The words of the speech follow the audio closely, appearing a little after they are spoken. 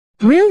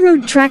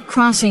Railroad track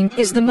crossing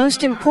is the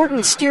most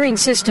important steering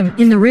system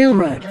in the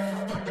railroad.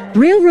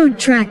 Railroad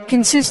track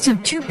consists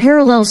of two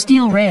parallel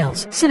steel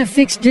rails set a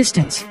fixed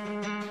distance.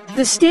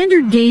 The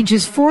standard gauge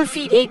is 4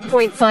 feet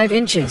 8.5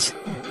 inches.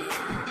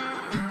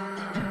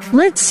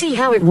 Let's see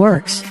how it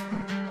works.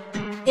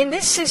 In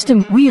this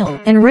system, wheel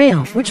and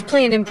rail, which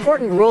play an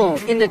important role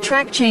in the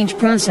track change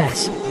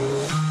process.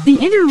 The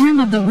inner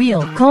rim of the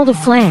wheel, called a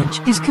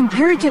flange, is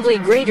comparatively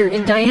greater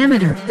in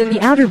diameter than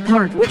the outer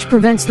part, which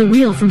prevents the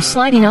wheel from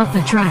sliding off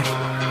the track.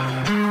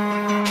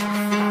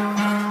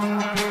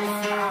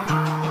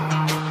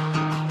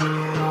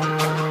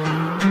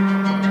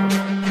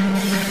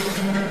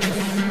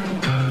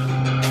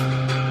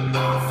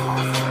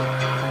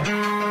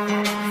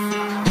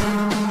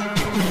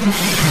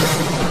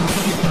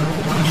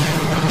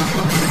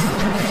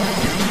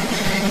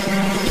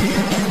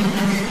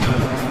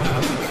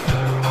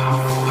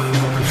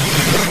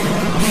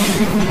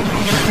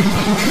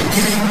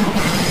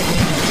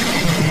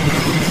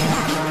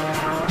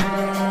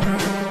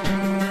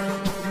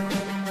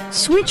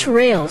 Switch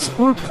rails,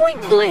 or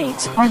point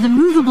blades, are the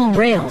movable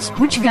rails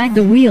which guide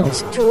the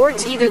wheels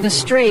towards either the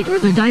straight or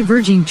the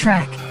diverging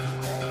track.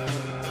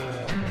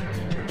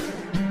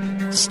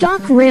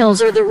 Stock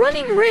rails are the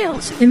running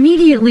rails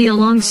immediately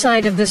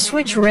alongside of the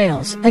switch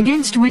rails,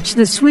 against which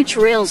the switch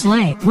rails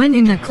lay when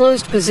in the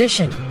closed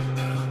position.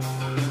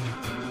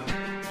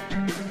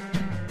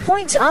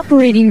 Points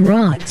operating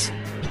rods.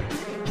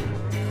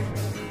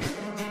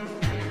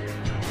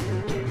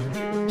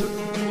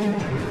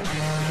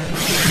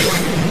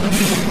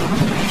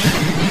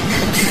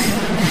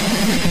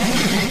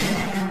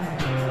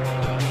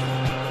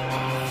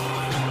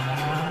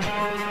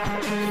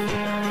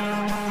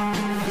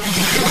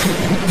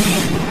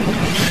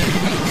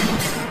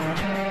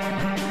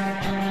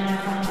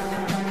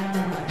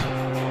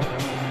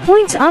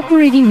 Points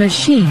operating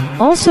machine,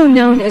 also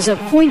known as a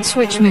point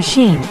switch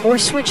machine or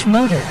switch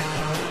motor,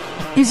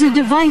 is a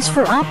device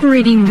for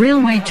operating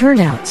railway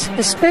turnouts,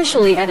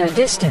 especially at a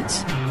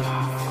distance.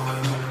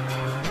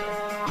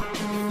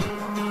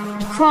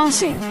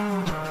 Crossing.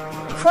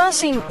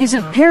 Crossing is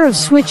a pair of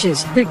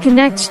switches that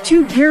connects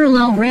two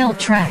parallel rail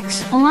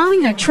tracks,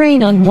 allowing a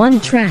train on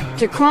one track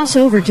to cross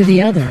over to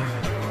the other.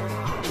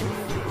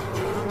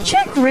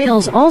 Check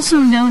rails, also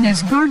known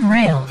as guard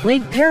rail,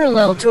 laid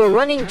parallel to a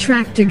running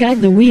track to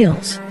guide the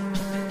wheels.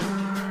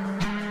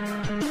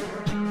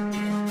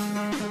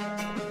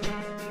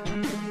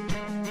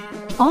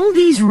 All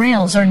these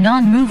rails are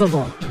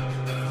non-movable.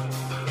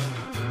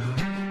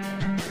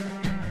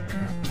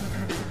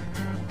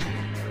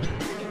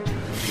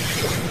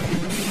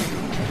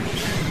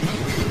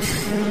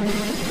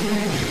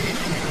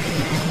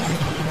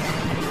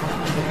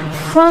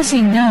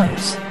 Crossing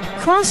nose.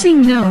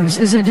 Crossing nose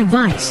is a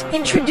device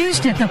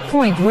introduced at the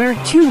point where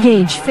two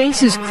gauge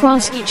faces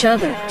cross each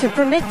other to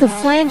permit the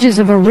flanges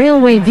of a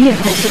railway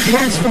vehicle to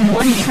pass from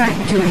one track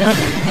to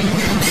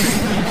another.